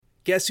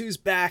Guess who's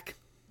back?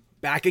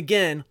 Back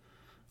again.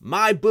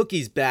 My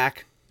bookie's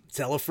back.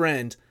 Tell a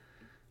friend.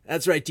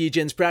 That's right,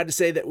 DJ's proud to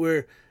say that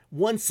we're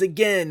once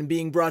again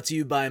being brought to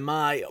you by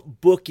My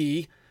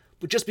Bookie.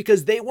 But just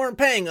because they weren't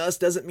paying us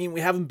doesn't mean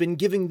we haven't been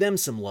giving them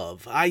some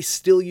love. I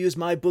still use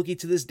My Bookie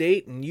to this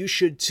date, and you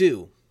should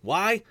too.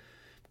 Why?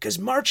 Because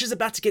March is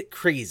about to get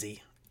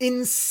crazy.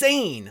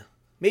 Insane.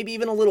 Maybe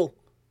even a little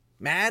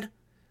mad.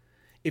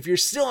 If you're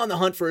still on the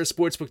hunt for a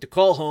sportsbook to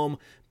call home,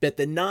 bet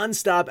the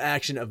non-stop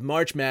action of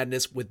March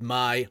Madness with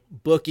My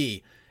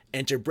Bookie.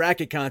 Enter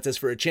bracket contests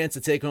for a chance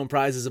to take home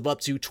prizes of up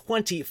to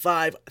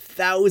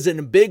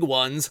 25,000 big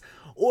ones,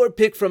 or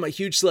pick from a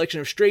huge selection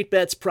of straight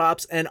bets,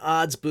 props, and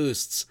odds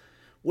boosts.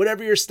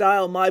 Whatever your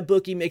style, My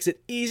Bookie makes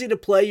it easy to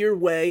play your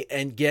way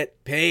and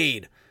get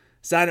paid.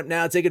 Sign up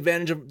now, take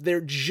advantage of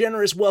their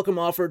generous welcome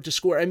offer to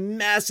score a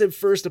massive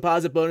first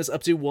deposit bonus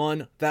up to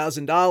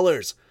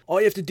 $1,000. All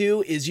you have to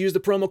do is use the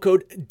promo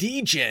code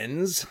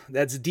DEGENS,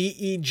 that's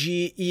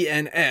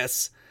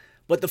DEGENS,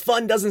 but the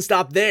fun doesn't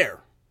stop there.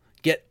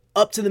 Get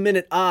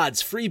up-to-the-minute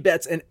odds, free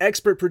bets, and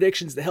expert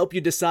predictions to help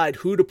you decide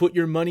who to put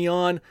your money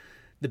on.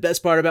 The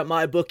best part about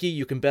My Bookie,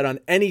 you can bet on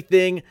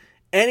anything,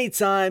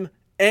 anytime,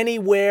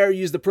 anywhere.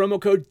 Use the promo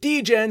code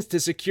DEGENS to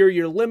secure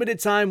your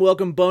limited-time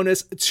welcome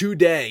bonus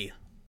today.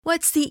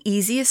 What's the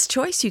easiest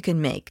choice you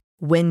can make?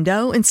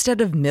 Window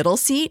instead of middle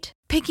seat?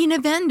 Picking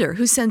a vendor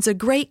who sends a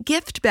great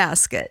gift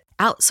basket?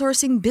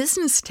 Outsourcing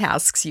business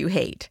tasks you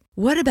hate?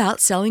 What about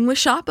selling with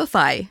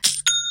Shopify?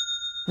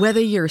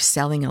 Whether you're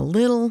selling a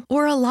little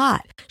or a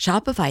lot,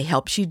 Shopify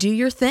helps you do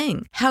your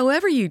thing,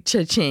 however you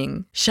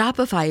cha-ching.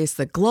 Shopify is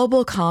the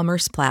global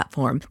commerce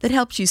platform that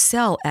helps you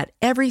sell at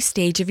every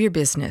stage of your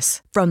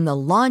business. From the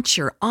launch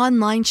your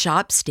online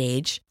shop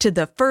stage to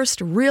the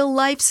first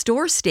real-life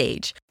store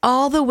stage,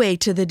 all the way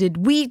to the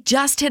did we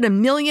just hit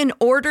 1 million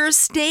orders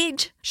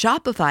stage.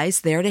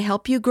 Shopify's there to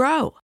help you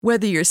grow.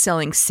 Whether you're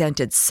selling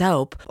scented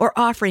soap or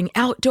offering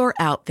outdoor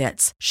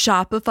outfits,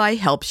 Shopify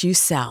helps you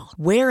sell.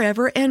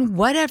 Wherever and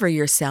whatever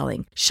you're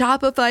selling,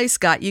 Shopify's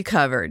got you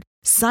covered.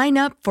 Sign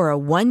up for a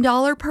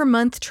 $1 per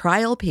month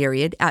trial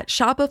period at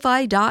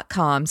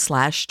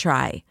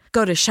shopify.com/try.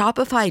 Go to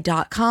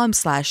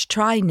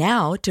shopify.com/try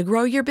now to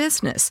grow your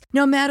business,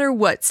 no matter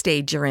what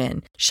stage you're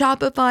in.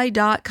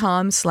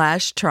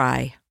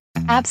 Shopify.com/try.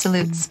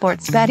 Absolute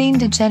sports betting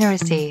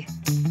degeneracy.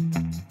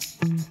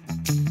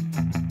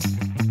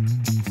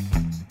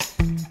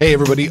 Hey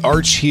everybody,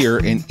 Arch here,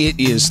 and it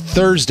is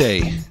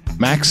Thursday.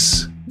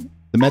 Max,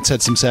 the Mets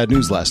had some sad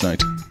news last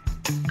night.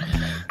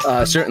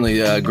 Certainly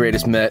the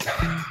greatest Met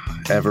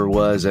ever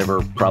was,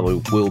 ever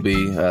probably will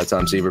be.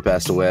 Tom Seaver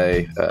passed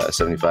away,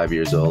 75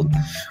 years old.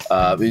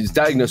 He was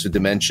diagnosed with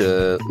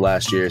dementia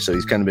last year, so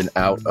he's kind of been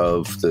out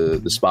of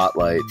the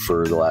spotlight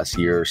for the last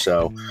year or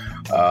so.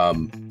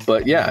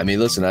 But yeah, I mean,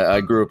 listen,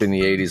 I grew up in the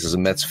 80s as a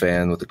Mets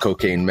fan with the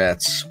cocaine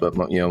Mets, but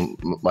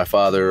my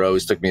father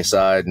always took me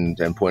aside and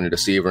pointed to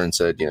Seaver and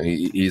said,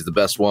 he's the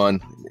best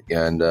one.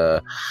 And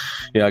I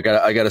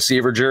got a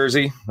Seaver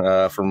jersey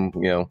from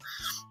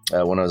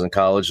when I was in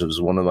college. It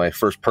was one of my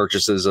first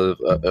purchases of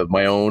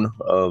my own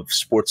of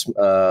sports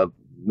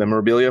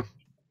memorabilia.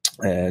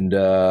 And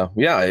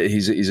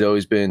he's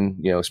always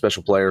been a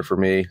special player for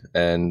me,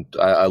 and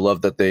I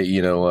love that they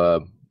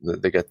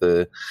they got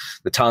the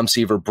Tom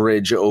Seaver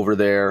Bridge over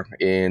there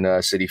in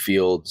Citi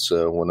Field.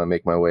 So when I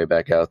make my way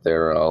back out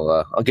there,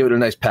 I'll give it a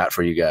nice pat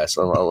for you guys.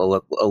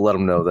 I'll let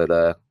them know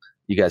that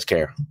you guys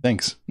care.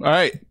 Thanks. All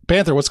right,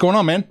 Panther, what's going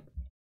on, man?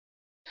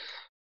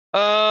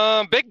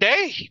 Big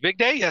day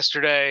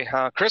yesterday.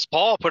 Chris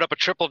Paul put up a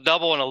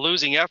triple-double in a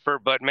losing effort,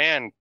 but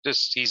man,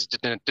 he's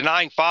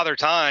denying father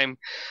time.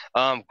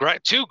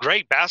 Two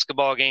great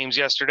basketball games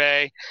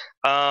yesterday.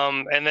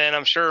 And then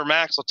I'm sure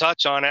Max will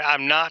touch on it.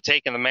 I'm not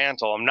taking the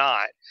mantle. I'm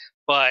not,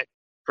 but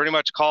pretty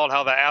much called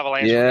how the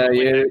Avalanche. Yeah,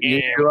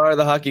 you are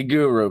the hockey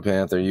guru,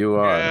 Panther. You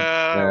are.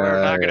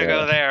 We're not going to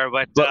go there,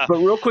 but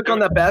real quick on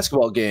that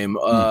basketball game.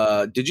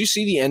 Did you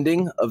see the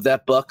ending of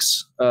that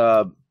Bucks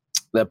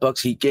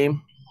Heat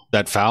game?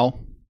 That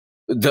foul?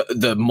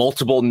 The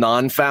multiple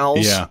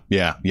non-fouls?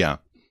 Yeah.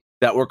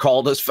 That were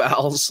called as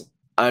fouls.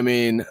 I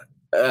mean,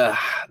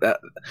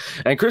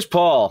 and Chris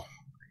Paul,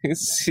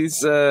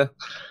 he's got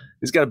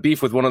a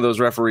beef with one of those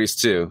referees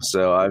too.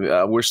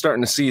 So we're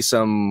starting to see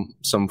some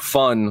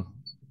fun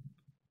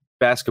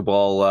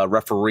basketball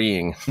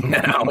refereeing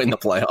now in the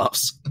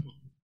playoffs.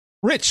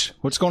 Rich,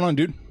 what's going on,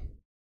 dude?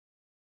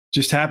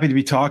 Just happy to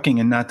be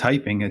talking and not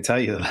typing. I tell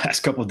you, the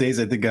last couple of days,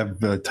 I think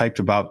I've typed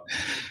about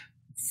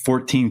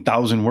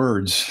 14,000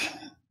 words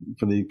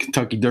for the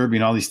Kentucky Derby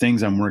and all these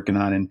things I'm working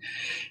on. And,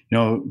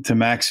 to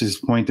Max's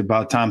point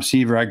about Tom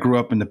Seaver, I grew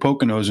up in the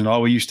Poconos, and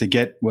all we used to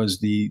get was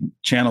the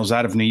channels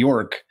out of New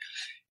York.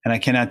 And I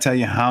cannot tell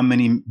you how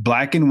many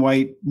black and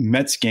white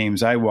Mets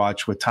games I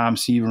watched with Tom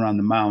Seaver on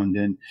the mound.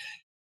 And,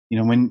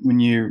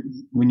 when you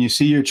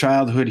see your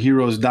childhood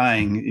heroes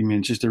dying, I mean,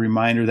 it's just a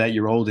reminder that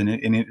you're old, and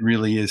it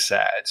really is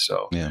sad.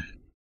 So yeah,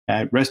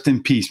 rest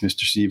in peace,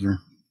 Mr. Seaver.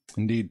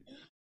 Indeed.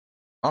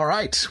 All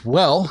right.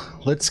 Well,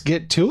 let's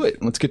get to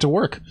it. Let's get to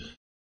work.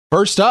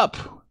 First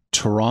up,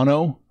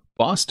 Toronto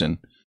Boston.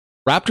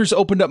 Raptors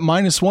opened up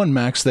 -1,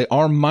 Max. They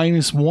are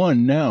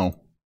 -1 now.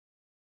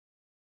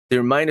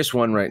 They're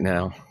 -1 right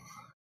now,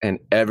 and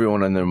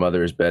everyone and their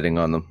mother is betting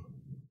on them.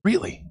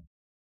 Really?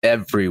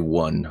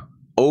 Everyone.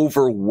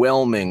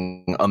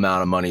 Overwhelming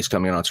amount of money is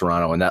coming in on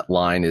Toronto, and that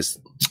line is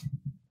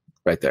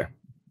right there.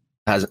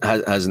 I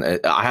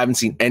haven't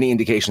seen any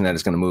indication that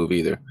it's going to move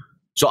either.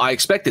 So I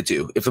expect it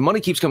to. If the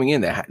money keeps coming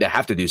in, they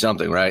have to do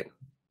something, right?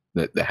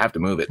 They have to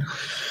move it.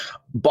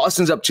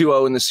 Boston's up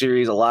 2-0 in the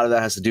series. A lot of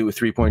that has to do with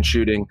three-point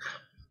shooting.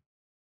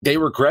 They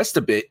regressed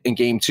a bit in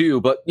game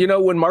 2, but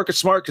when Marcus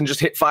Smart can just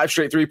hit 5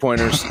 straight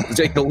three-pointers to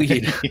take the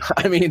lead,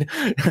 I mean,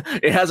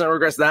 it hasn't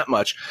regressed that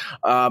much.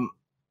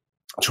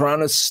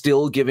 Toronto's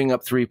still giving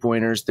up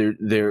three-pointers.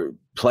 They're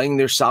playing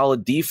their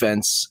solid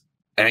defense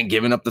and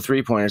giving up the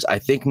three-pointers. I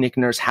think Nick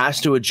Nurse has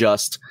to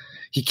adjust.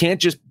 He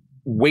can't just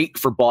wait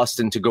for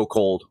Boston to go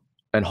cold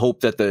and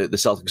hope that the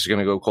Celtics are going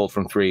to go cold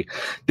from three.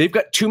 They've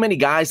got too many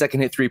guys that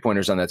can hit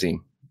three-pointers on that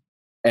team.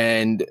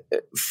 And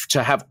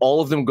to have all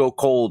of them go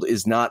cold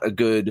is not a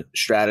good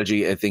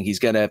strategy. I think he's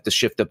going to have to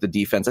shift up the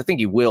defense. I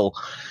think he will.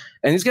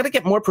 And he's got to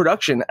get more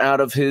production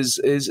out of his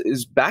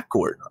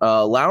backcourt.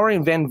 Lowry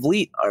and Van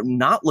Vliet are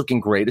not looking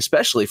great,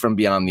 especially from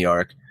beyond the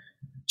arc.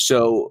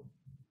 So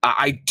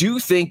I do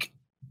think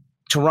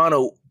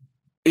Toronto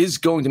is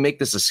going to make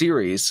this a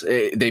series.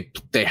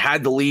 They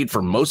had the lead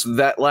for most of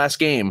that last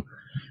game,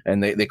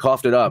 and they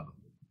coughed it up.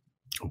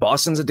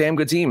 Boston's a damn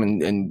good team,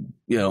 and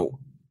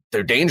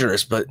they're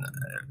dangerous, but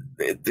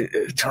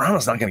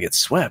Toronto's not going to get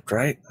swept,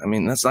 right? I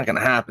mean, that's not going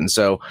to happen.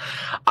 So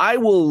I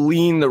will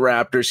lean the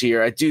Raptors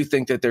here. I do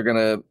think that they're going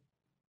to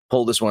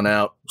pull this one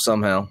out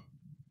somehow.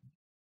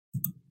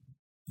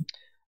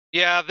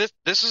 Yeah,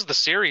 this is the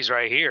series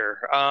right here.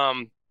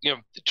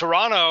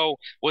 Toronto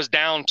was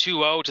down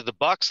 2-0 to the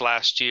Bucks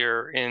last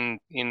year in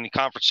the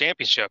conference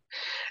championship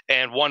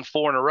and won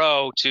 4 in a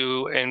row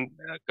to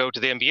go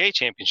to the NBA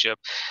championship.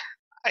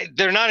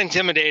 They're not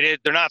intimidated.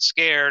 They're not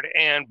scared.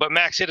 But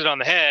Max hit it on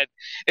the head.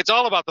 It's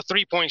all about the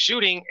three-point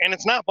shooting, and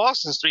it's not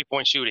Boston's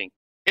three-point shooting.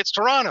 It's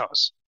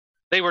Toronto's.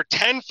 They were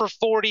 10 for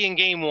 40 in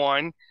game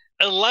 1,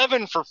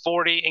 11 for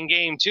 40 in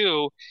game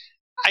 2.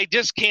 I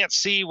just can't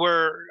see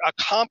where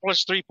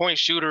accomplished three-point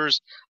shooters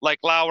like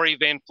Lowry,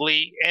 Van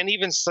Vliet, and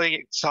even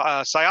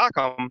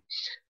Siakam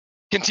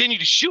continue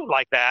to shoot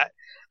like that.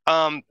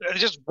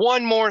 Just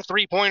one more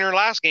three-pointer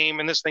last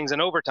game, and this thing's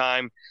in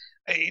overtime.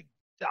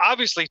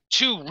 Obviously,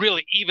 2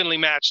 really evenly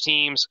matched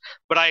teams,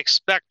 but I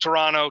expect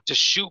Toronto to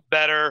shoot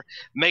better,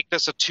 make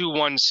this a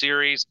 2-1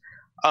 series.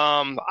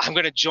 I'm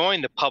going to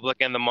join the public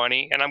and the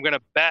money, and I'm going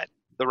to bet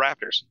the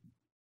Raptors.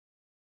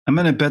 I'm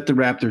going to bet the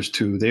Raptors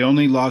too. They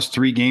only lost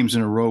 3 games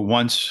in a row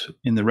once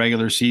in the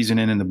regular season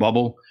and in the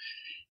bubble,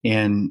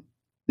 and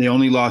they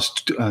only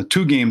lost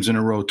 2 games in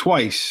a row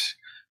twice,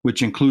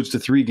 which includes the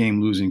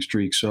 3-game losing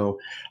streak. So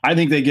I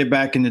think they get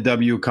back in the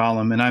W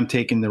column, and I'm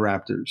taking the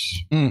Raptors.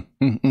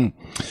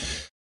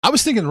 I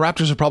was thinking the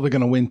Raptors are probably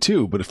going to win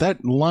too, but if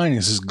that line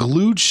is just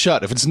glued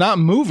shut, if it's not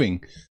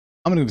moving,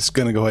 I'm just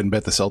going to go ahead and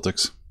bet the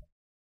Celtics.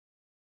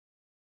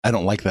 I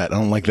don't like that. I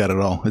don't like that at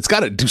all. It's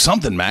got to do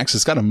something, Max.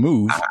 It's got to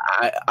move.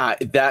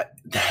 I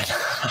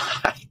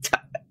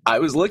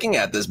was looking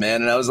at this,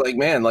 man, and I was like,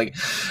 man, like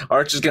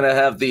Arch is going to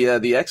have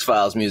the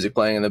X-Files music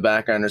playing in the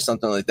background or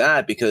something like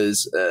that,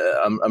 because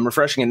I'm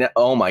refreshing it.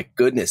 Oh my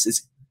goodness,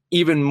 it's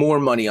even more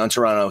money on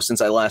Toronto since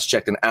I last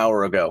checked an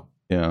hour ago.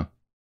 Yeah.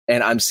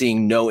 And I'm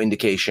seeing no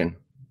indication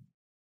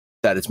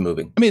that it's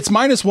moving. I mean, it's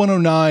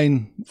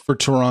 -109 for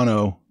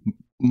Toronto,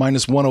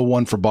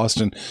 -101 for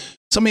Boston.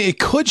 So, I mean, it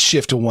could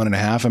shift to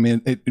 1.5. I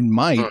mean, it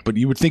might, but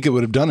you would think it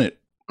would have done it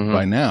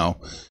by now.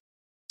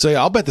 So, yeah,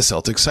 I'll bet the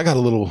Celtics. I got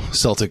a little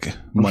Celtic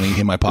money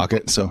in my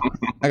pocket, so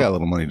I got a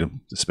little money to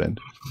spend.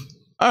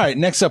 All right,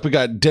 next up, we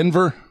got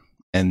Denver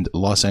and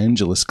Los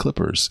Angeles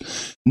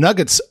Clippers.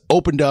 Nuggets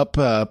opened up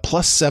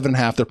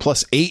 +7.5. They're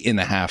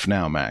 +8.5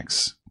 now,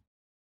 Max.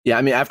 Yeah,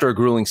 I mean, after a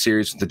grueling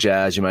series with the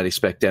Jazz, you might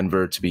expect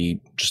Denver to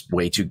be just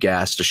way too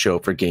gassed to show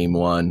up for game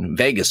 1.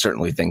 Vegas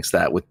certainly thinks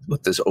that with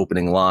this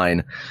opening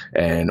line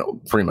and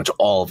pretty much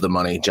all of the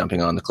money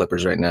jumping on the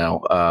Clippers right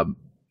now.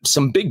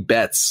 Some big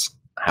bets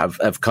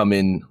have come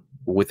in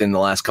within the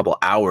last couple of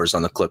hours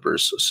on the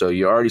Clippers. So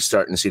you're already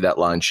starting to see that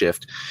line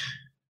shift.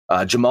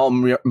 Jamal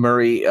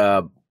Murray,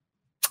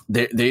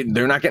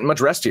 they're not getting much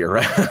rest here,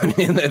 right? I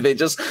mean, they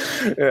just,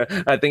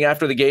 I think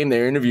after the game,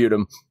 they interviewed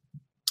him.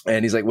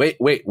 And he's like, wait,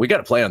 we got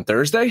to play on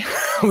Thursday?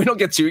 We don't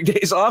get 2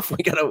 days off. We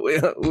got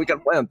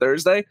to play on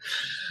Thursday.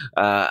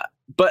 But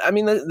I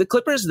mean, the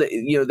Clippers,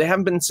 they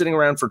haven't been sitting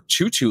around for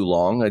too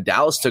long.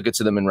 Dallas took it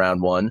to them in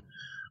round 1.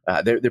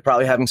 They're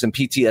probably having some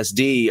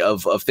PTSD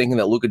of thinking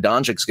that Luka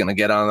Doncic's going to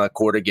get on the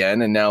court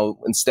again. And now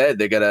instead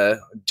they got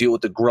to deal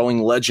with the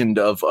growing legend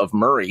of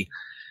Murray.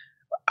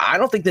 I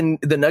don't think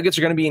the Nuggets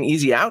are going to be an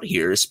easy out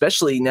here,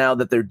 especially now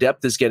that their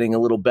depth is getting a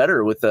little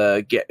better with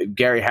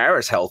Gary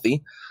Harris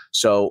healthy.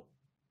 So,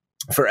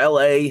 for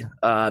LA,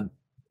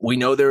 we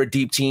know they're a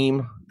deep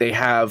team. They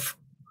have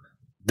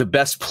the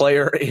best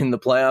player in the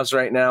playoffs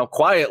right now.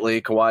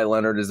 Quietly, Kawhi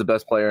Leonard is the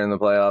best player in the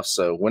playoffs.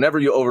 So whenever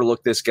you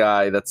overlook this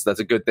guy, that's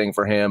a good thing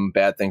for him,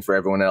 bad thing for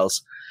everyone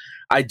else.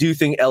 I do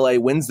think LA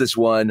wins this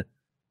one.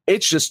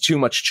 It's just too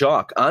much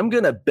chalk. I'm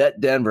going to bet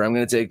Denver. I'm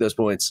going to take those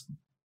points.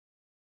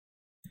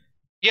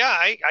 Yeah,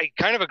 I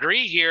kind of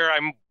agree here.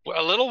 I'm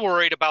a little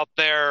worried about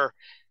their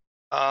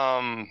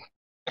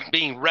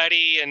being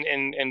ready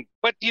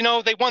but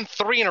they won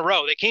 3 in a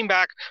row. They came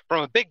back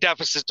from a big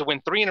deficit to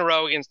win 3 in a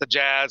row against the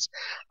Jazz.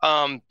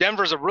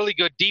 Denver's a really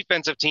good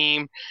defensive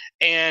team,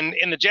 and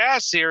in the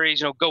Jazz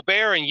series,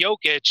 Gobert and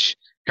Jokic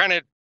kind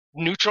of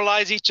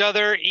neutralize each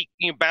other,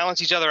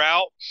 balance each other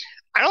out.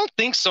 I don't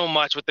think so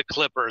much with the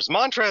Clippers.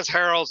 Montrezl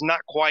Harrell's not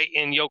quite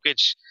in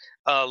Jokic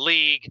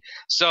league.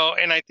 So,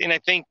 and I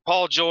think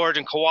Paul George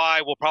and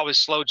Kawhi will probably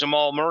slow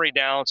Jamal Murray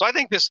down. So I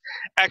think this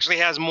actually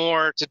has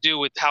more to do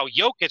with how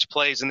Jokic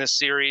plays in this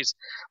series.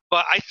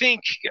 But I think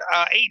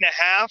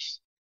 8.5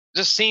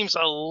 just seems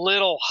a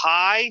little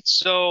high.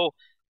 So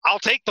I'll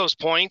take those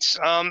points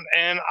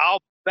and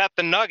I'll bet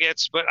the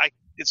Nuggets. But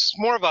it's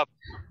more of a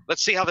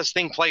let's see how this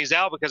thing plays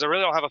out, because I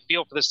really don't have a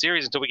feel for the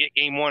series until we get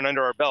game 1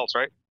 under our belts,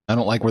 right? I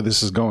don't like where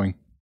this is going.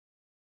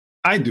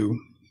 I do,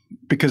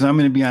 because I'm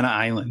going to be on an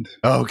island.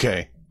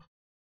 Okay.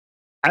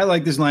 I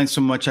like this line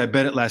so much, I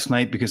bet it last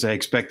night because I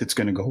expect it's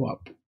going to go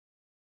up.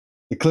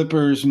 The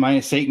Clippers,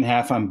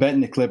 -8.5. I'm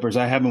betting the Clippers.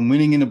 I have them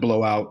winning in a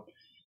blowout.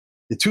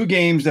 The 2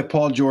 games that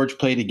Paul George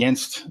played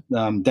against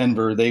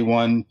Denver, they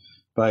won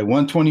by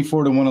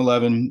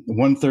 124-111,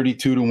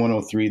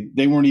 132-103.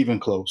 They weren't even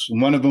close.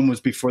 And one of them was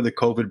before the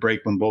COVID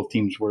break when both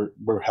teams were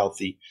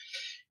healthy.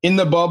 In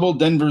the bubble,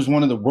 Denver's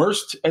one of the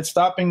worst at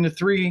stopping the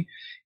 3,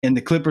 and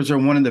the Clippers are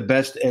one of the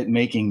best at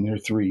making their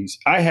 3s.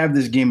 I have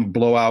this game a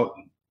blowout.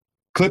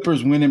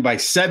 Clippers winning by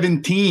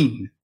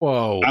 17.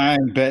 Whoa.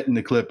 I'm betting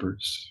the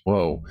Clippers.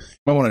 Whoa.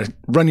 I want to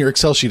run your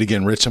Excel sheet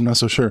again, Rich. I'm not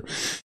so sure.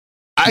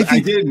 I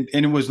did,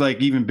 and it was like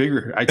even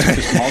bigger. I took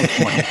the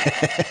smallest one.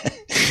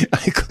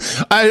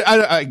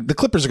 The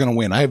Clippers are going to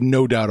win. I have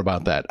no doubt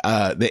about that.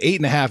 The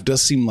 8.5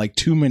 does seem like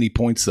too many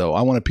points, though.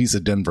 I want a piece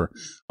of Denver.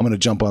 I'm going to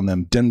jump on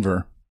them.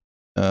 Denver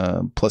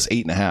plus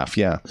 8.5.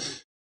 Yeah.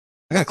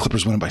 I got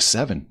Clippers winning by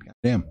 7. God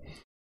damn.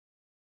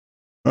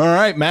 All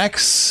right,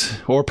 Max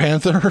or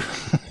Panther.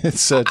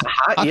 It's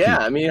hockey. Yeah,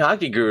 I mean,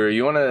 Hockey Guru.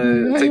 You want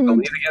to take the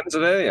lead again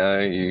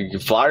today?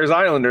 Flyers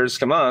Islanders.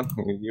 Come on,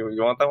 you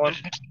want that one?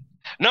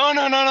 No.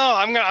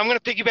 I'm gonna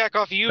piggyback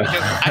off of you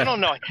because I don't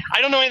know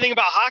anything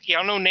about hockey. I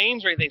don't know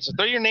names or anything. So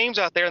throw your names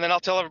out there, and then I'll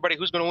tell everybody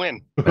who's gonna win.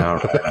 All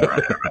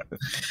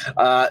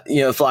right.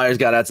 The Flyers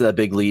got out to that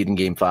big lead in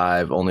Game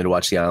 5, only to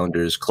watch the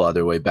Islanders claw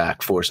their way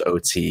back, force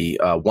OT.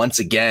 Once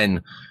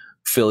again,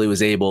 Philly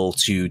was able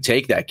to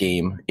take that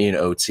game in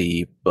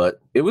OT,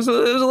 but it was a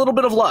little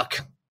bit of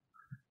luck.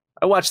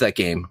 I watched that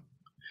game,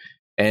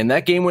 and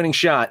that game-winning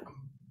shot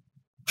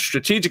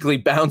strategically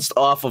bounced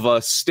off of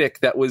a stick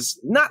that was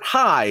not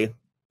high,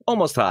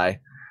 almost high,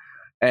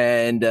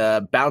 and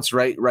bounced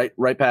right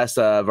past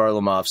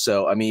Varlamov.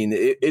 So, I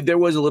mean, there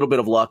was a little bit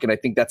of luck, and I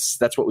think that's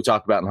what we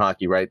talk about in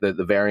hockey, right?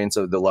 The variance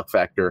of the luck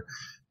factor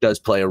does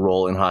play a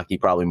role in hockey,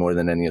 probably more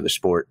than any other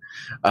sport.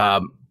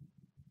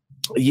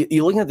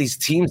 You're looking at these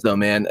teams, though,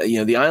 man.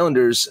 The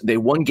Islanders, they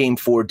won Game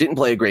 4, didn't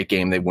play a great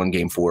game. They won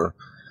Game 4.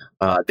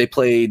 They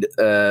played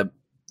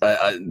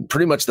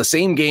pretty much the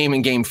same game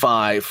in Game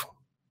 5,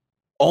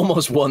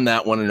 almost won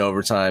that one in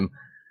overtime.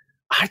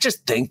 I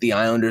just think the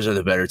Islanders are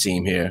the better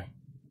team here.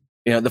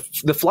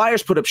 The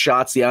Flyers put up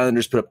shots. The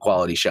Islanders put up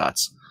quality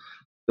shots.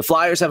 The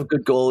Flyers have a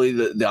good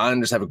goalie. The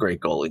Islanders have a great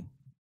goalie.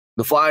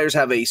 The Flyers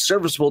have a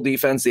serviceable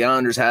defense. The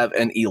Islanders have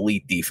an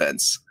elite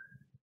defense.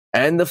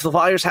 And the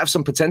Flyers have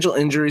some potential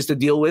injuries to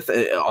deal with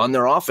on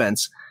their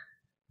offense.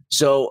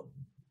 So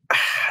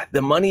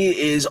the money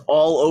is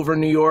all over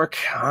New York.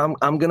 I'm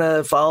going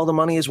to follow the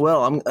money as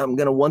well. I'm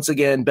going to once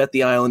again bet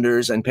the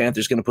Islanders, and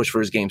Panthers going to push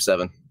for his Game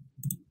 7.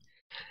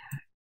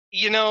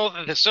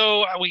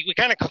 So we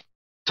kind of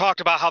talked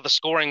about how the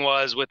scoring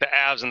was with the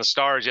Avs and the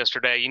Stars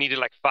yesterday. You needed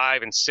like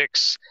 5 and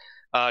 6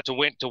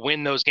 to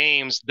win those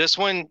games. This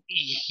one,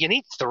 you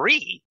need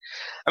 3.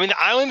 I mean,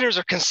 the Islanders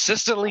are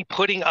consistently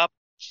putting up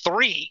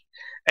 3,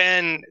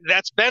 and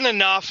that's been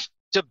enough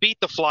to beat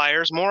the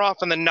Flyers more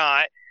often than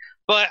not.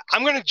 But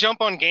I'm going to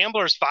jump on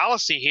gambler's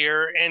fallacy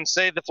here and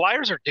say the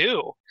Flyers are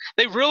due.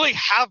 They really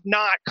have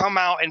not come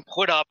out and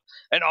put up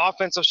an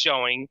offensive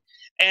showing,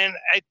 and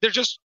they're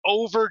just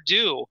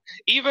overdue.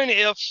 Even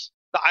if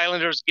the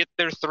Islanders get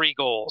their 3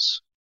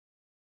 goals,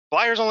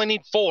 Flyers only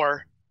need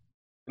 4.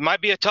 It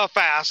might be a tough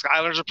ask.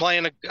 Islanders are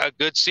playing a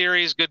good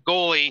series, good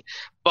goalie,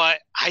 but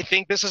I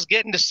think this is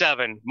getting to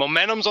 7.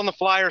 Momentum's on the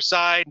Flyer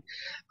side,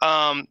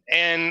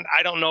 and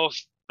I don't know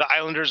if the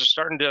Islanders are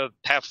starting to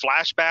have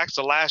flashbacks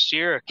to last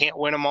year. Can't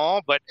win them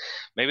all, but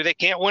maybe they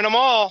can't win them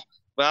all.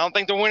 But I don't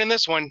think they're winning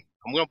this one.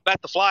 I'm going to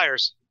bet the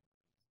Flyers.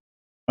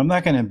 I'm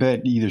not going to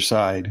bet either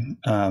side,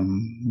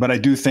 but I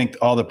do think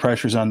all the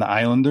pressure's on the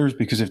Islanders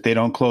because if they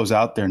don't close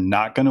out, they're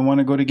not going to want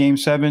to go to Game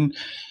 7.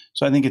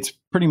 So I think it's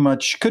pretty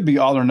much could be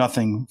all or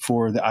nothing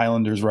for the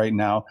Islanders right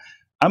now.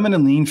 I'm going to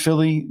lean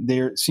Philly.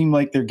 They seem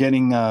like they're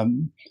getting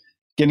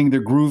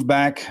their groove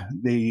back.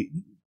 They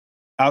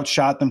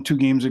outshot them 2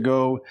 games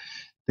ago.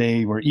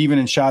 They were even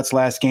in shots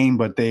last game,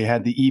 but they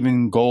had the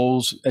even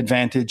goals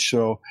advantage.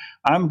 So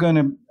I'm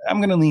gonna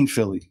lean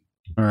Philly.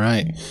 All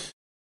right.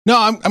 No,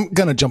 I'm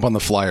gonna jump on the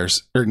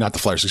Flyers, or not the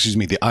Flyers. Excuse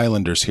me, the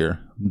Islanders here.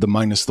 The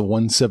minus the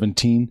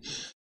 117.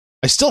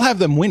 I still have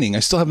them winning. I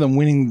still have them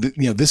winning.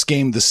 This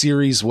game, the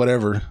series,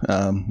 whatever.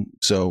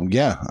 So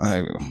yeah,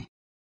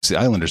 it's the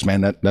Islanders,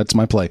 man. That's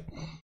my play.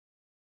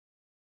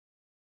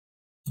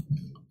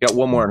 Got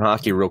one more in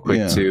hockey real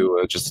quick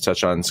too, just to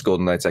touch on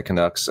Golden Knights at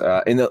Canucks.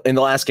 In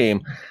the last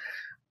game,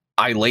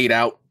 I laid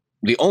out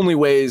the only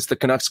ways the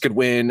Canucks could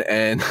win,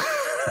 and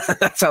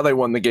that's how they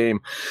won the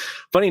game.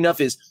 Funny enough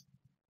is,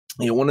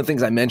 one of the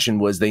things I mentioned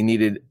was they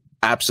needed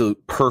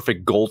absolute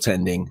perfect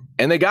goaltending,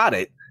 and they got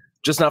it,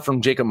 just not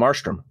from Jacob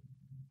Markstrom.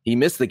 He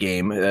missed the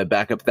game.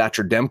 Backup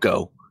Thatcher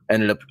Demko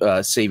ended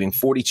up saving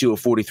 42 of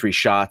 43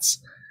 shots.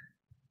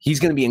 He's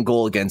going to be in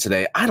goal again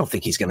today. I don't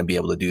think he's going to be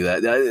able to do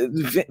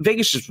that.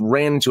 Vegas just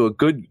ran into a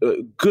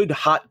good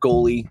hot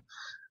goalie,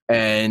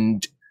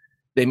 and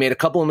they made a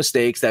couple of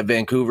mistakes that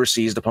Vancouver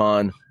seized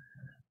upon.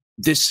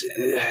 This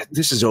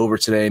is over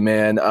today,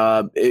 man.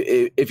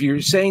 If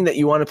you're saying that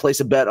you want to place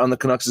a bet on the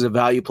Canucks as a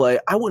value play,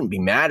 I wouldn't be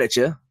mad at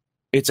you.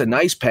 It's a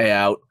nice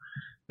payout.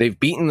 They've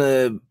beaten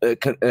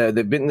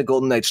the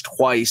Golden Knights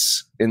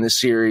twice in this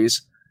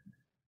series.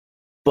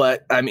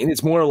 But, I mean,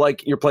 it's more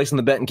like you're placing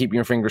the bet and keeping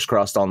your fingers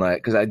crossed all night,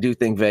 because I do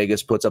think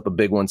Vegas puts up a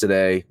big one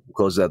today,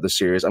 closes out the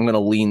series. I'm going to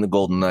lean the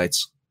Golden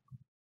Knights.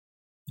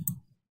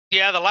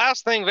 Yeah, the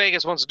last thing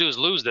Vegas wants to do is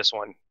lose this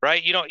one,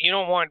 right? You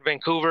don't want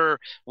Vancouver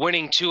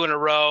winning 2 in a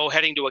row,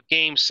 heading to a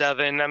Game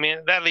 7. I mean,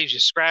 that leaves you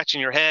scratching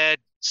your head,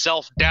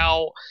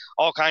 self-doubt,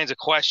 all kinds of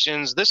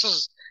questions. This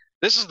is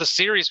the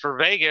series for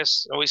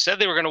Vegas. We said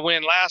they were going to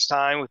win last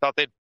time. We thought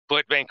they'd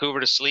put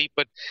Vancouver to sleep,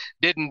 but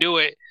didn't do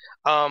it.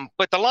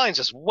 But the line's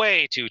just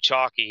way too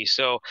chalky.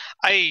 So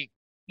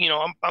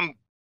I'm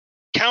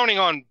counting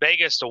on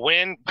Vegas to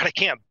win, but I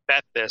can't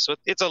bet this.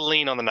 It's a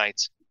lean on the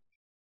Knights.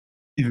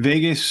 If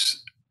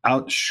Vegas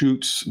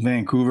outshoots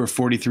Vancouver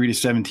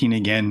 43-17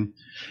 again,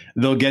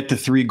 they'll get to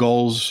 3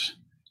 goals.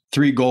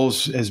 3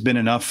 goals has been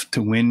enough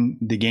to win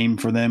the game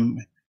for them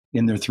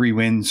in their 3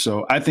 wins.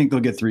 So I think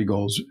they'll get 3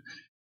 goals.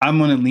 I'm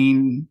going to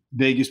lean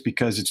Vegas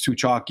because it's too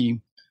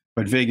chalky.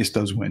 But Vegas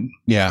does win.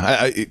 Yeah,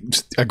 I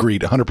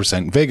agreed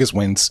 100%. Vegas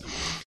wins.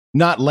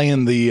 Not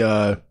laying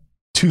the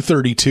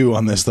 232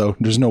 on this, though.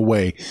 There's no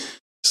way.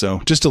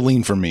 So just a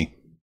lean for me.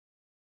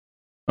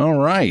 All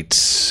right.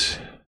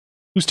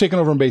 Who's taking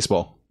over in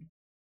baseball?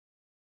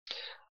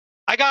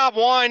 I got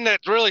one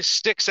that really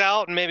sticks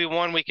out, and maybe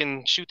one we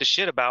can shoot the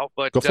shit about.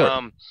 But, Go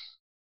for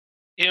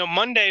it.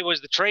 Monday was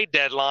the trade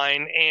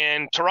deadline,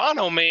 and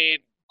Toronto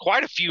made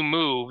quite a few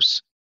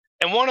moves.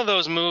 And one of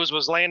those moves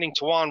was landing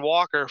Taijuan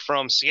Walker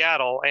from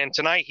Seattle, and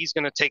tonight he's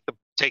going to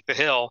take the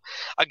hill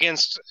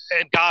against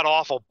a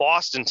god-awful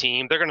Boston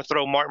team. They're going to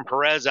throw Martin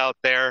Perez out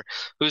there,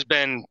 who's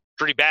been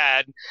pretty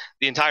bad.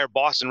 The entire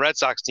Boston Red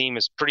Sox team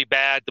is pretty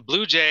bad. The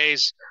Blue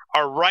Jays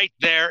are right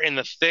there in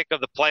the thick of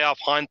the playoff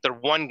hunt. They're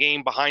 1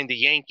 game behind the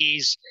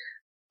Yankees.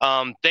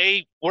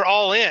 They were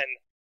all in,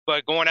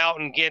 but going out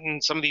and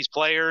getting some of these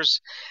players,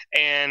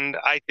 and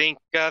I think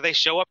they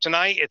show up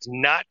tonight. It's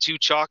not too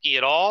chalky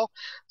at all,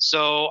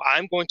 so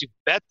I'm going to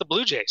bet the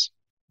Blue Jays.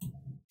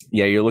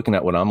 Yeah, you're looking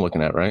at what I'm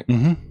looking at, right?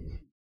 Mm-hmm.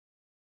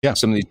 Yeah.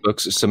 Some of these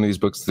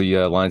books,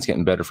 the line's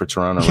getting better for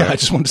Toronto. Yeah, right? I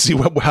just want to see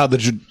how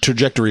the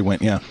trajectory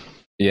went. Yeah.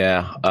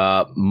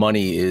 Yeah,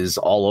 money is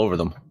all over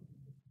them.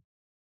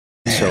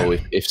 So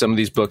if some of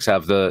these books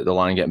have the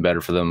line getting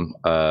better for them,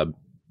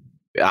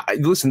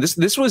 listen,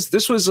 this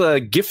was a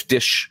gift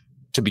dish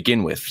to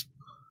begin with.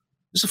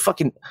 This is a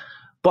fucking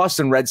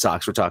Boston Red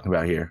Sox we're talking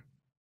about here.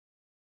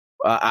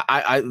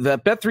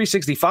 The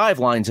Bet365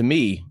 line to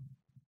me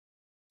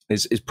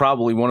is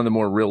probably one of the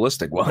more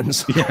realistic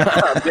ones.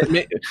 Yeah.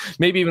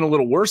 Maybe even a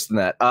little worse than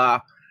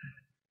that.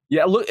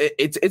 Yeah, look,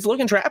 it's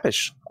looking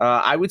trappish.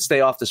 I would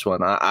stay off this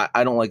one.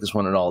 I don't like this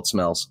one at all. It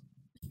smells.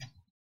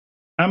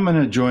 I'm going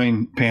to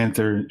join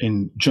Panther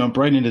and jump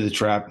right into the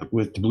trap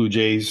with the Blue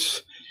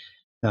Jays.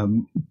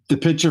 The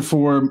pitcher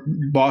for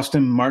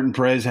Boston, Martin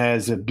Perez,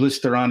 has a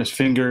blister on his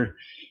finger.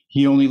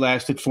 He only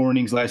lasted 4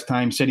 innings last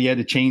time, said he had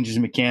to change his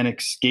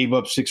mechanics, gave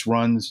up 6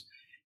 runs.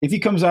 If he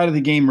comes out of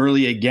the game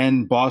early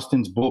again,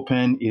 Boston's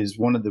bullpen is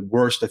one of the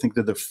worst. I think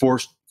they're the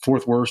fourth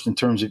worst in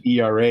terms of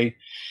ERA.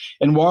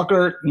 And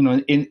Walker,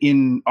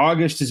 in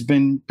August has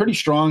been pretty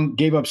strong,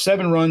 gave up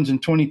 7 runs in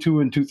 22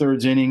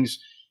 2/3 innings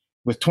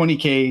with 20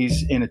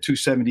 Ks and a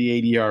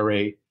 2.78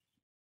 ERA.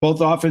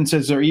 Both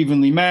offenses are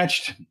evenly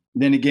matched.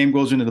 Then the game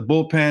goes into the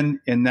bullpen.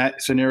 In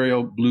that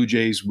scenario, Blue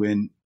Jays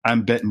win.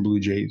 I'm betting Blue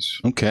Jays.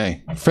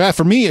 Okay.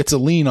 For me, it's a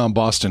lean on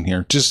Boston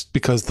here, just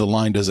because the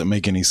line doesn't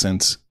make any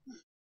sense.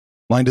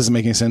 Line doesn't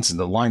make any sense, and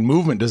the line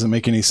movement doesn't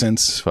make any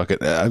sense. Fuck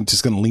it. I'm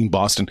just going to lean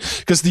Boston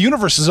because the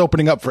universe is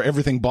opening up for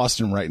everything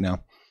Boston right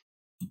now.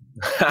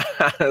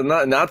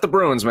 not the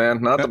Bruins,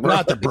 man. Not the Bruins.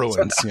 Not the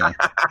Bruins, yeah.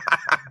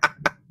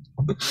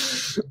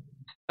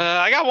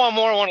 I got one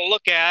more I want to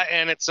look at,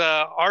 and it's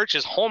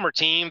Arch's homer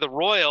team, the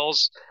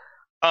Royals.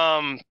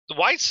 The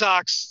White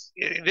Sox.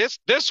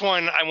 This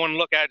one I want to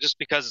look at just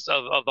because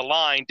of the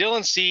line.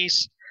 Dylan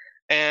Cease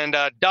and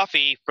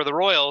Duffy for the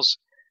Royals.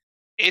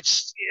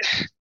 It's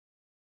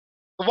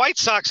the White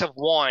Sox have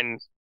won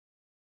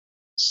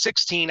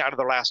 16 out of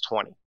their last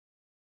 20.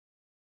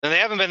 And they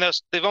haven't been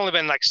those. They've only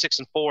been like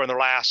 6-4 in their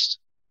last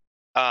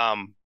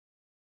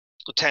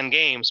 10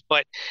 games,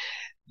 but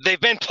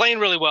they've been playing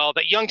really well.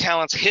 That young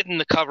talent's hitting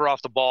the cover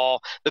off the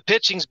ball. The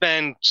pitching's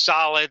been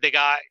solid. They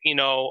got a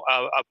no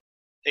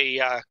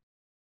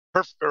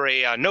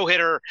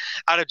hitter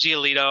out of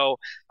Giolito.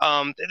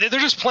 They're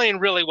just playing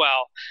really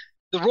well.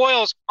 The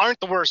Royals aren't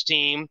the worst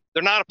team.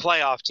 They're not a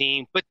playoff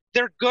team, but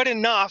they're good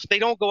enough. They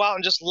don't go out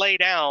and just lay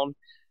down.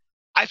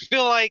 I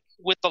feel like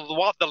with the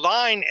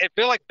line, I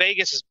feel like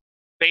Vegas is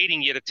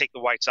baiting you to take the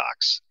White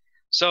Sox.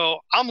 So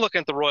I'm looking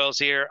at the Royals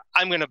here.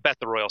 I'm going to bet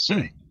the Royals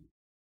today.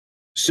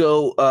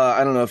 So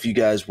I don't know if you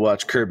guys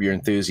watch Curb Your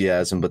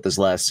Enthusiasm, but this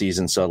last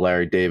season saw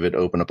Larry David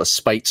open up a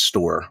spite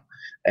store.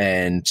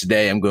 And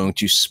today I'm going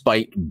to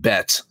spite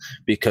bet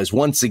because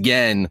once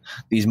again,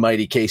 these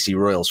mighty KC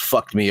Royals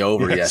fucked me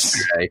over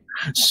yesterday.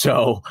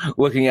 So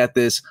looking at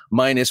this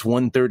minus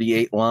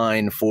 138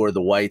 line for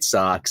the White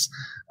Sox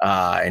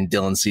and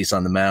Dylan Cease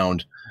on the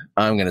mound,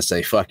 I'm going to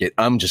say, fuck it.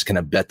 I'm just going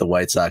to bet the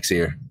White Sox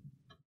here.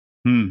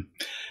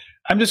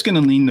 I'm just going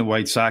to lean the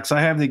White Sox.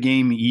 I have the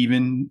game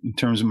even in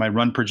terms of my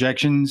run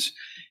projections,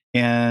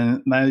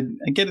 and I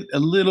get a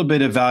little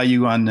bit of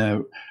value on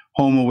the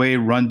home away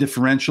run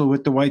differential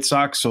with the White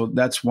Sox. So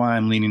that's why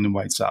I'm leaning the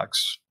White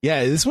Sox.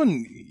 Yeah, this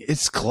one,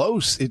 it's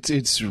close.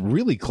 It's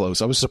really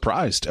close. I was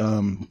surprised.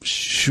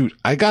 Shoot,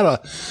 I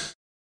gotta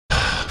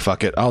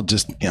fuck it. I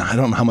don't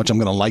know how much I'm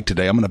gonna like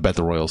today. I'm gonna bet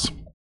the Royals.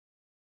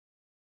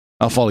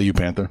 I'll follow you,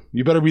 Panther.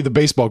 You better be the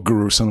baseball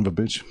guru, son of a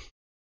bitch.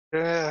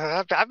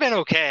 I've been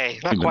okay.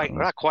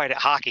 Not quite at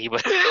hockey,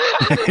 but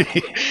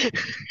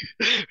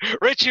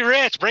Richie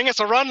Rich, bring us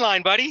a run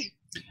line, buddy.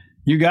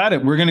 You got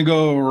it. We're going to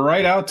go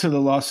right out to the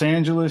Los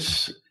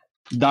Angeles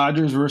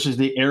Dodgers versus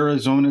the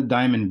Arizona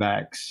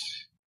Diamondbacks.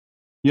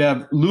 You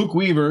have Luke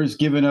Weaver has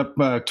given up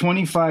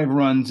 25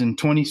 runs in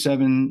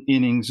 27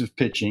 innings of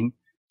pitching,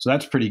 so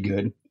that's pretty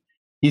good.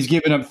 He's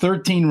given up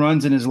 13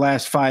 runs in his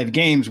last 5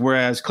 games,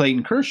 whereas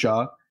Clayton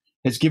Kershaw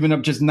has given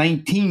up just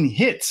 19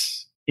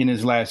 hits in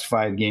his last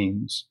 5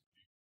 games.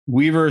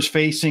 Weaver is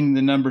facing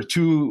the number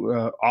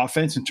 2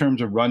 offense in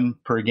terms of run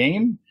per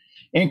game,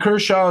 and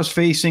Kershaw is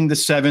facing the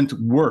 7th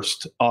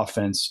worst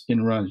offense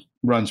in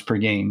runs per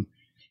game.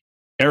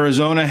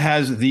 Arizona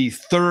has the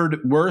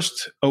 3rd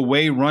worst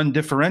away run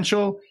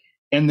differential,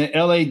 and the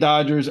LA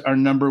Dodgers are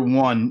number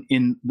 1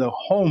 in the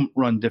home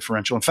run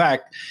differential. In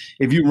fact,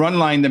 if you run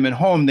line them at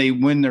home, they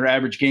win their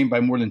average game by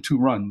more than 2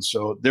 runs.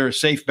 So they're a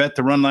safe bet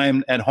to run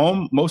line at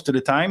home most of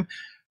the time.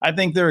 I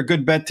think they're a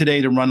good bet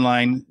today to run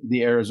line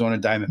the Arizona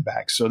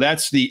Diamondbacks. So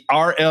that's the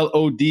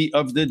RLOD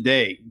of the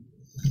day.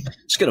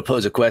 Just going to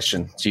pose a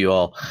question to you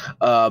all.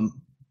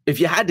 If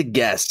you had to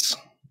guess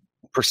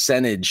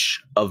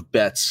percentage of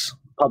bets,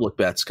 public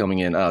bets coming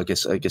in, I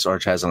guess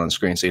Arch has it on the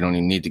screen, so you don't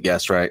even need to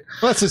guess, right?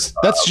 Well,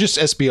 that's just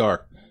SBR.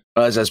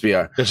 That's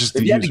SBR. That's just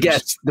if you had to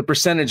guess the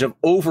percentage of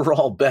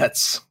overall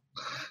bets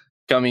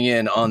coming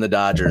in on the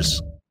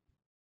Dodgers,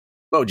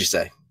 what would you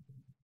say?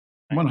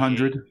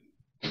 100.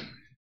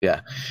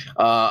 Yeah.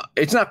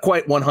 It's not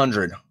quite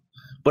 100,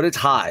 but it's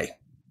high.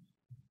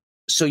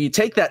 So you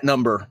take that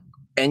number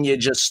and you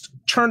just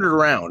turn it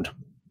around,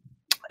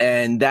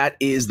 and that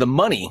is the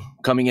money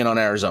coming in on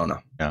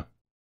Arizona. Yeah.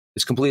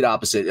 It's complete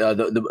opposite.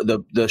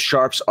 The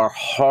Sharps are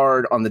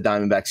hard on the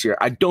Diamondbacks here.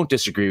 I don't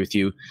disagree with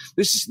you.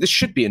 This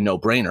should be a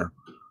no-brainer.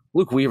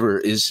 Luke Weaver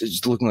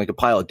is looking like a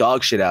pile of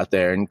dog shit out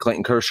there, and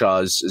Clayton Kershaw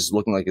is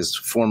looking like his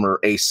former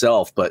ace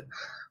self, but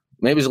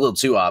maybe it's a little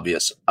too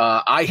obvious.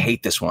 I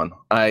hate this one.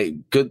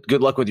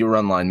 Good luck with your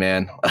run line,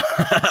 man.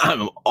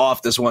 I'm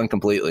off this one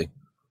completely.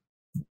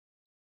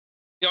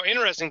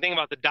 Interesting thing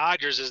about the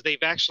Dodgers is they've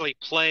actually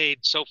played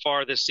so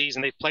far this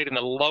season. They've played in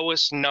the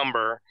lowest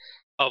number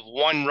of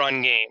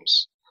 1-run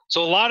games.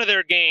 So a lot of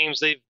their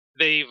games,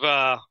 they've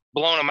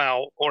blown them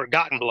out or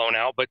gotten blown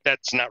out, but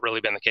that's not really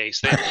been the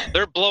case.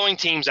 They're blowing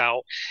teams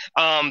out.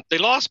 They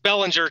lost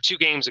Bellinger 2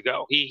 games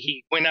ago.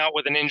 He went out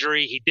with an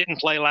injury. He didn't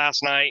play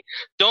last night.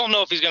 Don't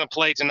know if he's going to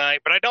play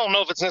tonight, but I don't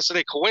know if it's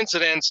necessarily a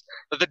coincidence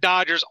that the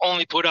Dodgers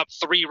only put up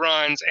 3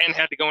 runs and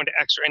had to go into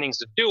extra innings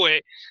to do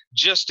it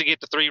just to get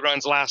the 3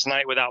 runs last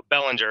night without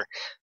Bellinger.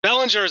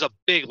 Bellinger is a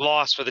big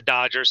loss for the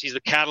Dodgers. He's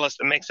the catalyst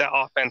that makes that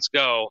offense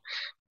go,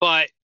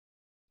 but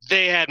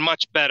they had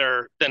much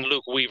better than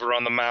Luke Weaver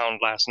on the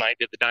mound last night,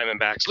 did the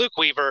Diamondbacks. Luke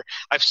Weaver,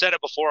 I've said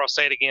it before, I'll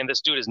say it again,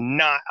 this dude is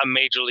not a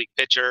major league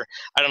pitcher.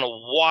 I don't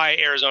know why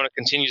Arizona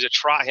continues to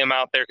trot him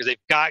out there because they've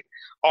got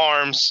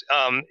arms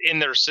in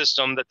their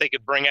system that they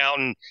could bring out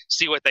and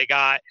see what they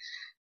got.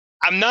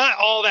 I'm not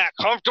all that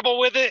comfortable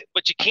with it,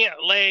 but you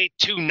can't lay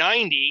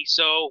 290,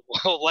 so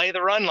we'll lay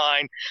the run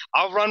line.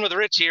 I'll run with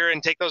Rich here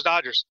and take those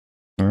Dodgers.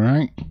 All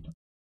right.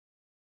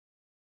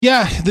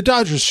 Yeah, the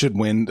Dodgers should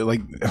win.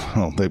 Like,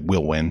 well, they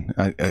will win,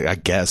 I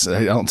guess.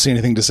 I don't see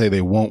anything to say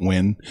they won't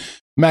win.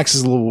 Max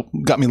is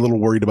got me a little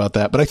worried about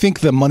that, but I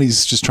think the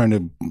money's just trying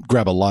to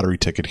grab a lottery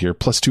ticket here.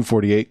 Plus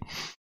 248.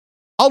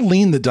 I'll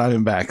lean the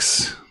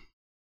Diamondbacks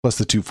plus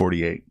the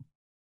 248.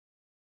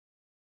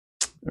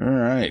 All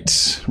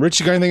right. Rich,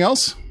 you got anything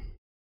else?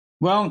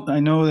 Well, I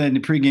know that in the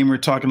pregame we're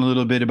talking a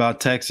little bit about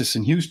Texas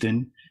and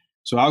Houston,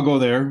 so I'll go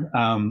there.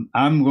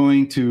 I'm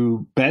going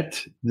to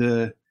bet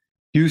the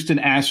Houston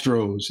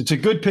Astros. It's a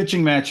good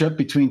pitching matchup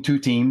between two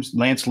teams.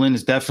 Lance Lynn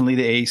is definitely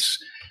the ace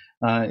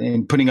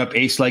in putting up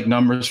ace-like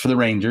numbers for the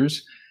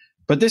Rangers.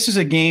 But this is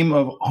a game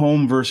of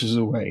home versus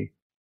away.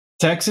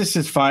 Texas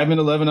is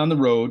 5-11 on the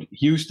road.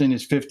 Houston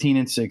is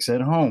 15-6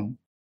 at home.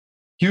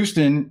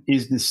 Houston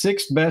is the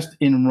sixth best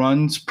in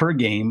runs per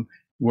game,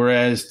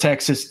 whereas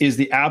Texas is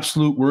the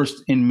absolute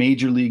worst in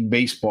Major League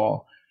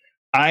Baseball.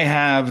 I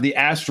have the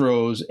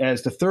Astros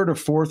as the third or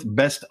fourth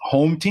best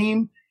home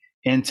team,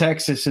 and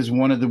Texas is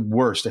one of the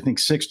worst, I think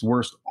sixth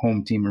worst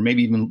home team, or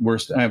maybe even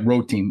worst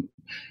road team.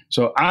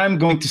 So I'm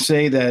going to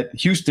say that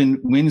Houston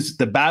wins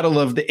the battle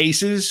of the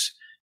aces,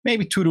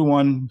 maybe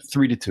 2-1,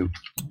 3-2.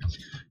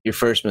 Your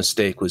first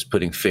mistake was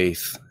putting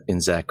faith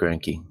in Zach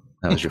Greinke.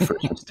 That was your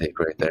first mistake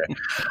right there.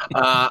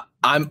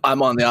 I'm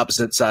on the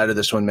opposite side of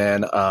this one,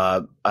 man.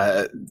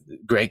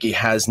 Greinke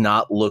has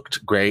not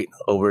looked great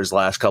over his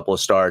last couple of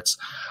starts.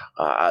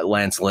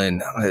 Lance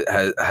Lynn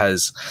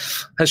has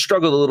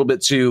struggled a little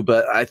bit too,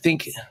 but I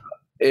think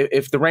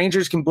if the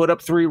Rangers can put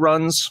up 3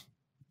 runs,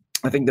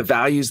 I think the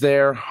value's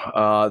there.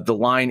 The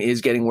line is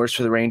getting worse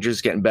for the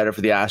Rangers, getting better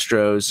for the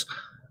Astros.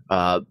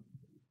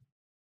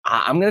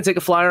 I'm going to take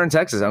a flyer in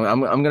Texas. I'm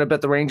going to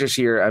bet the Rangers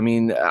here. I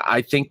mean,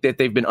 I think that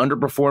they've been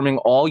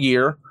underperforming all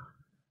year,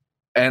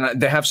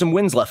 and they have some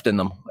wins left in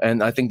them,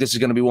 and I think this is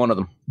going to be one of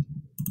them.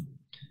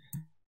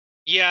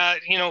 Yeah,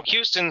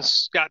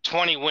 Houston's got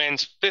 20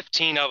 wins,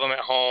 15 of them at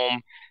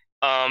home.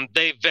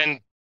 They've been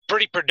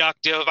pretty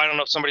productive. I don't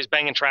know if somebody's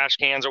banging trash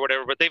cans or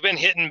whatever, but they've been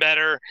hitting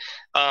better,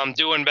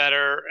 doing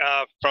better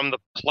from the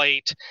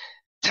plate.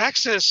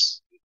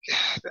 Texas,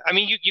 I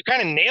mean, you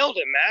kind of nailed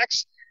it,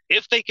 Max.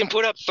 If they can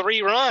put up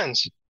 3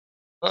 runs,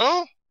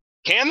 well,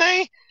 can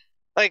they?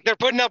 Like, they're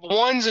putting up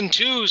 1s and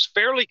 2s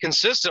fairly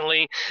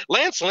consistently.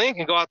 Lance Lynn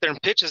can go out there and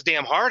pitch his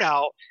damn heart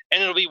out,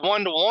 and it'll be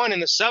 1-1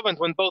 in the 7th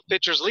when both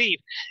pitchers leave.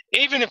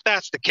 Even if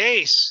that's the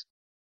case,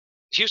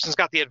 Houston's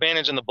got the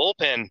advantage in the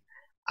bullpen.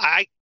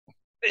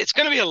 It's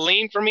going to be a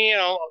lean for me.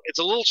 It's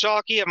a little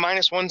chalky at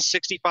minus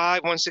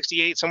 165,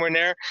 168, somewhere in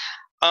there.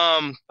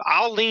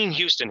 I'll lean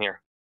Houston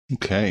here.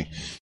 Okay.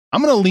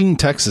 I'm going to lean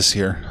Texas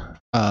here.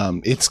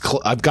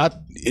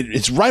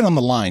 It's right on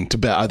the line to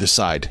bet either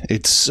side.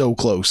 It's so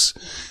close.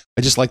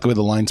 I just like the way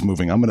the line's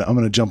moving. I'm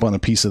gonna jump on a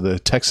piece of the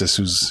Texas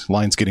whose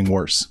line's getting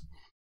worse.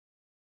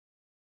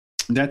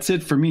 That's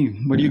it for me.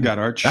 What do you got,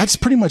 Arch? That's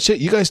pretty much it.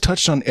 You guys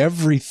touched on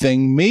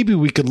everything. Maybe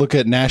we could look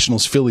at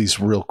Nationals Phillies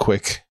real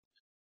quick,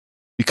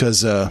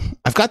 because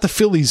I've got the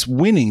Phillies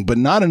winning, but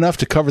not enough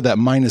to cover that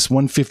minus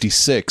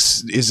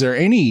 156. Is there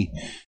any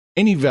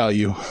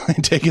value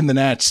in taking the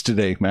Nats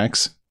today,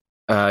 Max?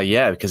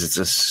 Yeah, because it's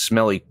a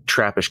smelly,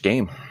 trappish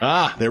game.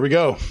 There we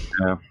go.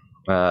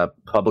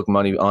 Public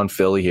money on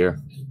Philly here.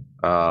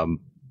 And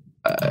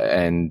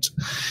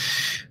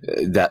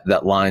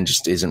that line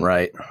just isn't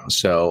right.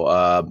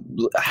 So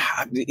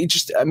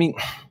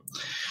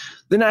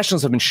the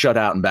Nationals have been shut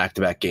out in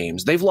back-to-back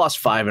games. They've lost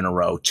 5 in a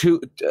row. They're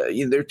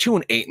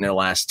 2-8 in their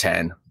last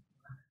 10.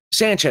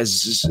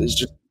 Sanchez is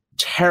just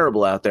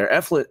terrible out there.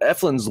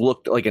 Eflin's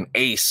looked like an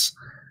ace.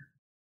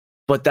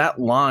 But that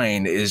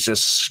line is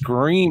just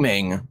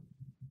screaming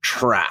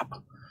trap.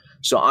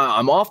 So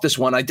I'm off this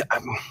one.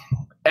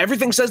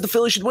 Everything says the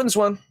Phillies should win this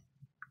one.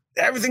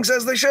 Everything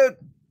says they should.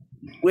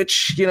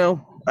 Which,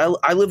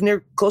 I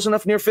live close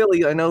enough near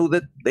Philly. I know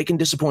that they can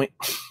disappoint.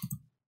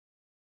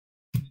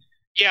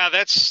 Yeah,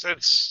 that's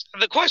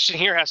the question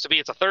here has to be.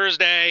 It's a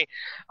Thursday.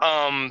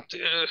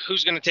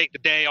 Who's going to take the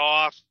day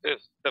off? If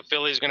the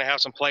Phillies going to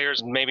have some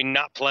players and maybe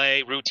not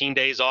play, routine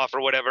days off or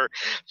whatever.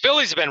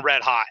 Phillies have been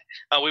red hot.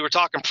 We were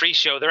talking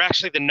pre-show. They're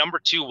actually the number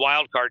 2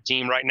 wild card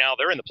team right now.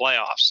 They're in the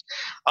playoffs.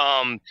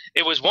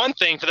 It was one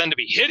thing for them to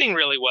be hitting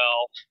really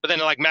well, but then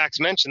like Max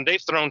mentioned,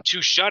 they've thrown 2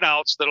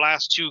 shutouts the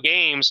last 2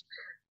 games.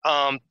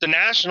 The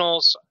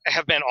Nationals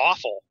have been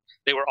awful.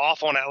 They were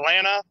awful in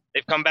Atlanta.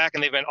 They've come back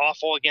and they've been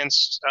awful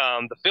against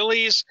the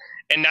Phillies.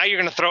 And now you're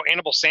going to throw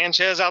Anibal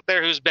Sanchez out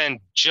there, who's been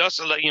just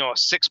a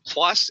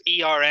 6+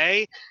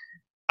 ERA.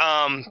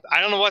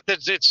 I don't know what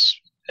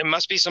it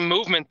must be some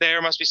movement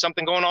there. Must be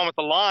something going on with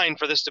the line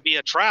for this to be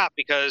a trap,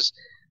 because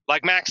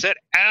like Max said,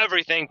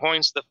 everything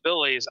points to the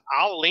Phillies.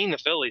 I'll lean the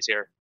Phillies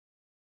here.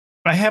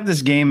 I have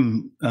this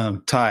game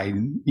tied,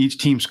 each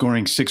team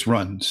scoring 6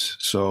 runs.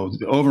 So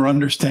the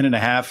over-under is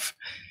 10.5.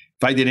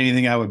 If I did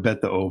anything, I would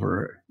bet the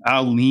over.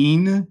 I'll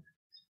lean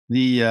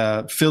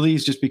the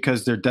Phillies just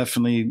because they're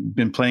definitely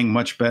been playing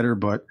much better,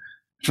 but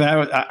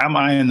I'm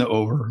eyeing the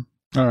over.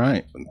 All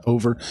right,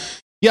 over.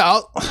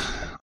 Yeah,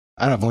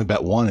 I've only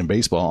bet 1 in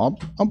baseball.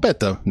 I'll bet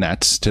the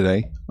Nats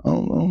today.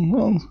 I'll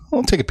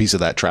I'll take a piece of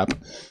that trap.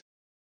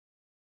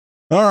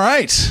 All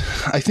right.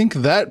 I think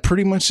that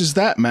pretty much is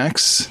that,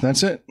 Max.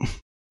 That's it.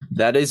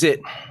 That is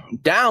it.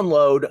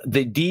 Download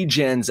the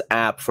DGens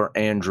app for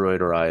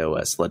Android or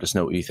iOS. Let us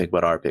know what you think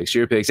about our picks,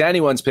 your picks,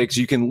 anyone's picks.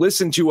 You can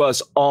listen to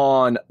us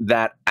on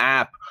that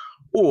app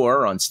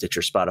or on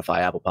Stitcher, Spotify,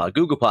 Apple Pod,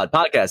 Google Pod,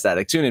 Podcast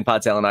Addict, TuneIn,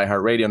 Podtail, and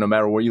iHeartRadio. No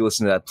matter where you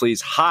listen to that,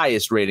 please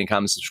highest rating,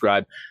 comment,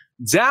 subscribe,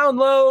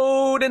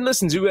 download, and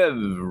listen to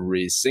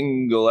every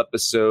single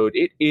episode.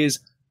 It is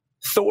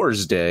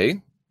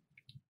Thursday.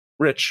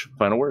 Rich,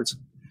 final words.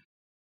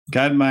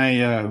 Got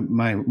my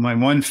my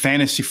one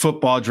fantasy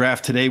football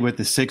draft today with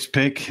the 6th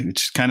pick,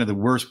 which is kind of the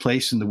worst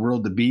place in the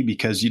world to be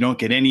because you don't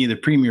get any of the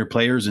premier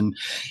players and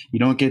you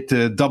don't get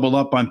to double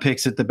up on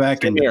picks at the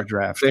back end of the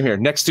draft. Same here.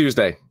 Next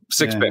Tuesday,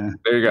 6th pick.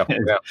 There you go.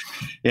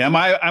 Yeah, I'm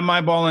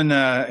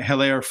eyeballing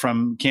Hilaire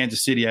from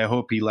Kansas City. I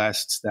hope he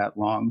lasts that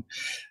long.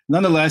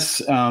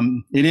 Nonetheless,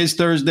 it is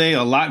Thursday.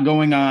 A lot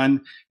going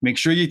on. Make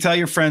sure you tell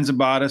your friends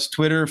about us.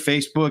 Twitter,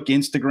 Facebook,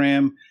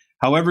 Instagram,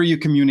 however you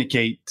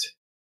communicate.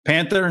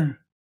 Panther,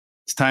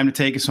 it's time to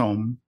take us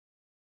home.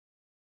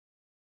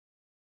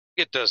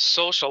 Get to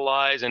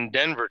socialize in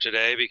Denver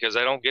today because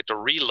I don't get to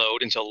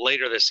reload until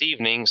later this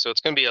evening. So it's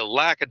going to be a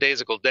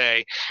lackadaisical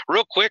day.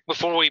 Real quick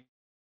before we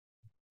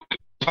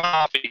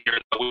off here,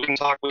 we can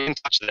touch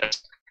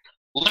this.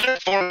 Leonard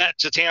Fournette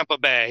to Tampa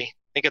Bay.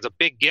 I think it's a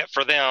big get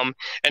for them.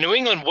 And New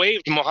England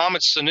waived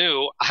Mohamed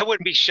Sanu. I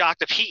wouldn't be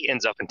shocked if he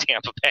ends up in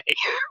Tampa Bay.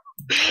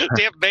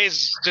 Tampa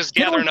Bay's just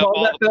gathering up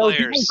all the players.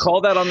 Didn't we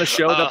call that on the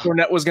show that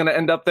Fournette was going to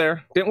end up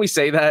there? Didn't we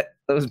say that?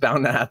 That was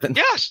bound to happen.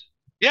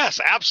 Yes,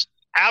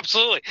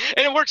 absolutely.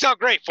 And it works out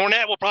great.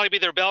 Fournette will probably be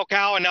their bell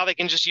cow, and now they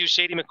can just use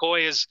Shady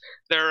McCoy as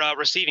their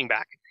receiving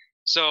back.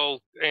 So,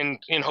 and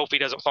hope he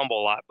doesn't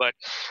fumble a lot. But,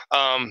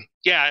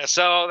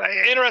 so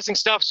interesting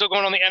stuff still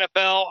going on in the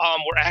NFL.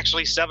 We're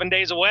actually 7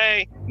 days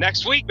away.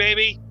 Next week,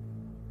 baby.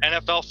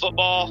 NFL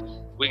football.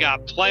 We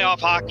got playoff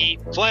hockey,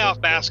 playoff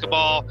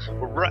basketball,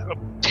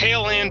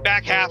 tail end,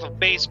 back half of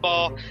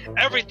baseball.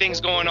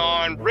 Everything's going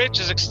on. Rich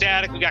is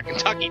ecstatic. We got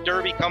Kentucky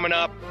Derby coming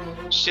up.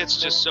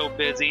 Shit's just so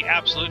busy.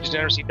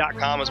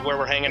 AbsoluteDegeneracy.com is where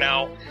we're hanging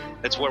out.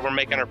 That's where we're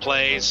making our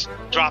plays,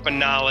 dropping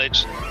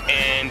knowledge,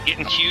 and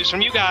getting cues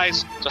from you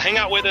guys. So hang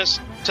out with us.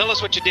 Tell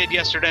us what you did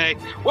yesterday,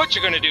 what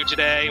you're going to do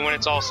today when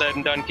it's all said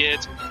and done,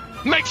 kids.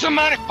 Make some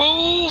money,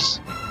 fools!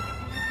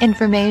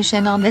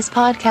 Information on this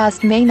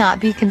podcast may not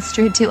be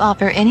construed to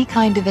offer any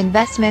kind of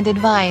investment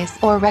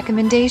advice or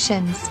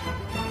recommendations.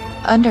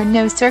 Under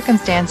no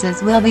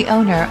circumstances will the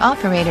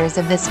owner-operators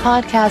of this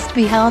podcast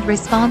be held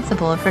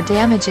responsible for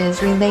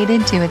damages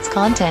related to its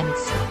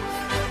contents.